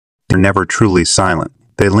They're never truly silent.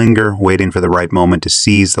 They linger, waiting for the right moment to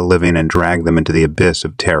seize the living and drag them into the abyss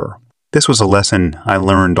of terror. This was a lesson I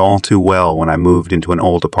learned all too well when I moved into an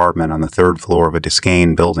old apartment on the third floor of a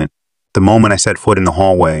Descanes building. The moment I set foot in the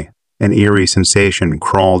hallway, an eerie sensation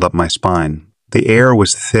crawled up my spine. The air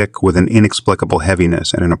was thick with an inexplicable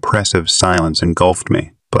heaviness, and an oppressive silence engulfed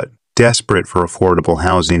me. But desperate for affordable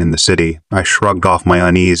housing in the city, I shrugged off my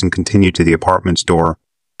unease and continued to the apartment's door.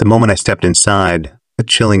 The moment I stepped inside, a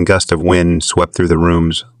chilling gust of wind swept through the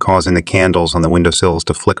rooms, causing the candles on the windowsills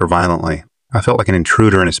to flicker violently. I felt like an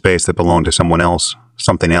intruder in a space that belonged to someone else,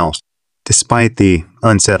 something else. Despite the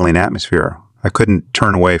unsettling atmosphere, I couldn't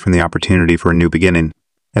turn away from the opportunity for a new beginning.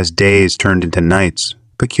 As days turned into nights,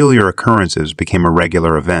 peculiar occurrences became a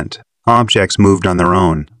regular event. Objects moved on their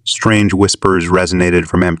own. Strange whispers resonated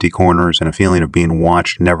from empty corners, and a feeling of being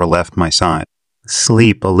watched never left my side.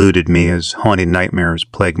 Sleep eluded me as haunting nightmares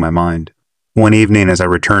plagued my mind. One evening, as I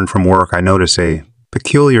returned from work, I noticed a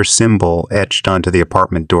peculiar symbol etched onto the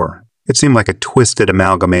apartment door. It seemed like a twisted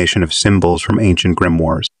amalgamation of symbols from ancient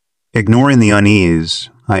grimoires. Ignoring the unease,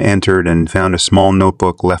 I entered and found a small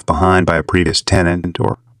notebook left behind by a previous tenant,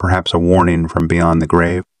 or perhaps a warning from beyond the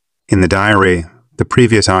grave. In the diary, the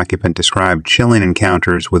previous occupant described chilling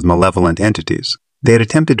encounters with malevolent entities. They had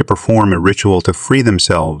attempted to perform a ritual to free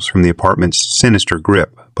themselves from the apartment's sinister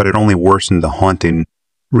grip, but it only worsened the haunting.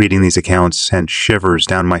 Reading these accounts sent shivers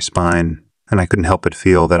down my spine, and I couldn't help but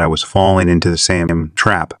feel that I was falling into the same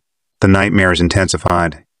trap. The nightmares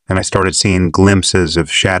intensified, and I started seeing glimpses of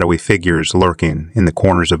shadowy figures lurking in the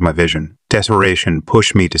corners of my vision. Desperation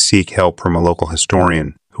pushed me to seek help from a local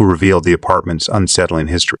historian who revealed the apartment's unsettling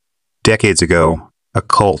history. Decades ago, a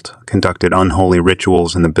cult conducted unholy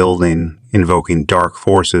rituals in the building, invoking dark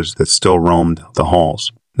forces that still roamed the halls.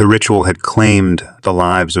 The ritual had claimed the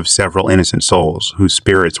lives of several innocent souls whose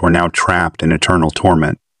spirits were now trapped in eternal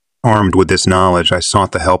torment. Armed with this knowledge, I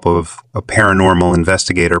sought the help of a paranormal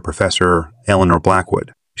investigator, Professor Eleanor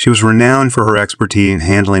Blackwood. She was renowned for her expertise in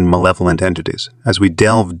handling malevolent entities. As we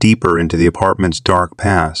delved deeper into the apartment's dark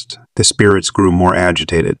past, the spirits grew more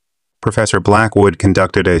agitated. Professor Blackwood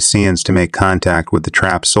conducted a seance to make contact with the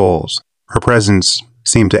trapped souls. Her presence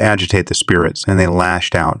seemed to agitate the spirits, and they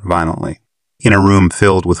lashed out violently. In a room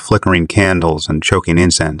filled with flickering candles and choking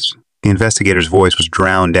incense, the investigator's voice was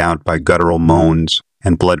drowned out by guttural moans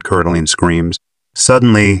and blood-curdling screams.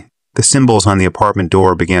 Suddenly, the symbols on the apartment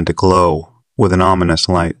door began to glow with an ominous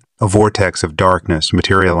light. A vortex of darkness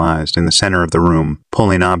materialized in the center of the room,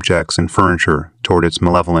 pulling objects and furniture toward its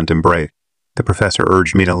malevolent embrace. The professor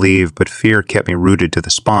urged me to leave, but fear kept me rooted to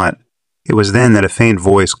the spot. It was then that a faint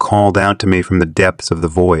voice called out to me from the depths of the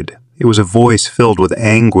void. It was a voice filled with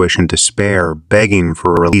anguish and despair, begging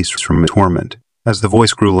for a release from torment. As the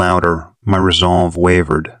voice grew louder, my resolve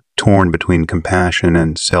wavered, torn between compassion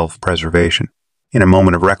and self-preservation. In a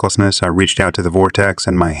moment of recklessness, I reached out to the vortex,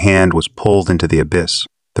 and my hand was pulled into the abyss.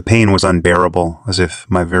 The pain was unbearable, as if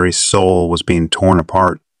my very soul was being torn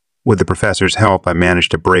apart. With the professor's help, I managed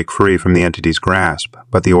to break free from the entity's grasp,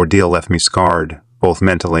 but the ordeal left me scarred, both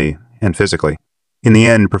mentally and physically. In the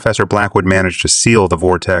end, Professor Blackwood managed to seal the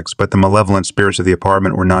vortex, but the malevolent spirits of the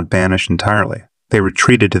apartment were not banished entirely. They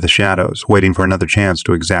retreated to the shadows, waiting for another chance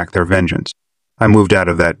to exact their vengeance. I moved out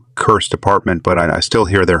of that cursed apartment, but I still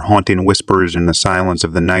hear their haunting whispers in the silence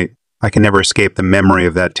of the night. I can never escape the memory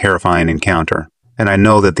of that terrifying encounter, and I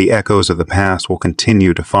know that the echoes of the past will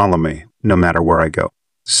continue to follow me, no matter where I go.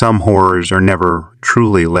 Some horrors are never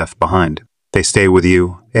truly left behind. They stay with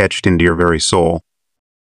you, etched into your very soul.